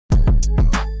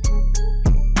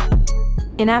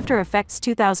In After Effects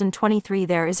 2023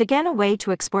 there is again a way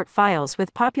to export files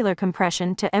with popular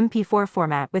compression to mp4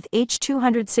 format with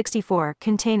h264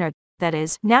 container. That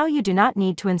is, now you do not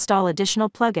need to install additional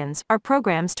plugins or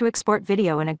programs to export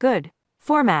video in a good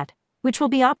format, which will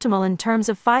be optimal in terms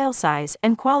of file size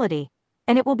and quality,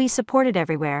 and it will be supported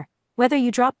everywhere, whether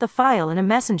you drop the file in a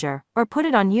messenger or put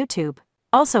it on YouTube.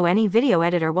 Also, any video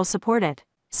editor will support it.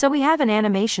 So we have an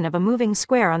animation of a moving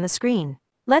square on the screen.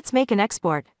 Let's make an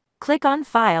export. Click on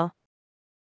File,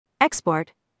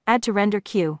 Export, Add to Render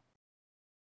Queue.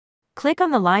 Click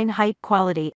on the line height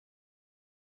quality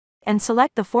and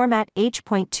select the format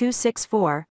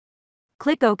h.264.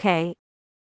 Click OK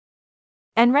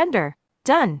and render.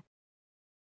 Done.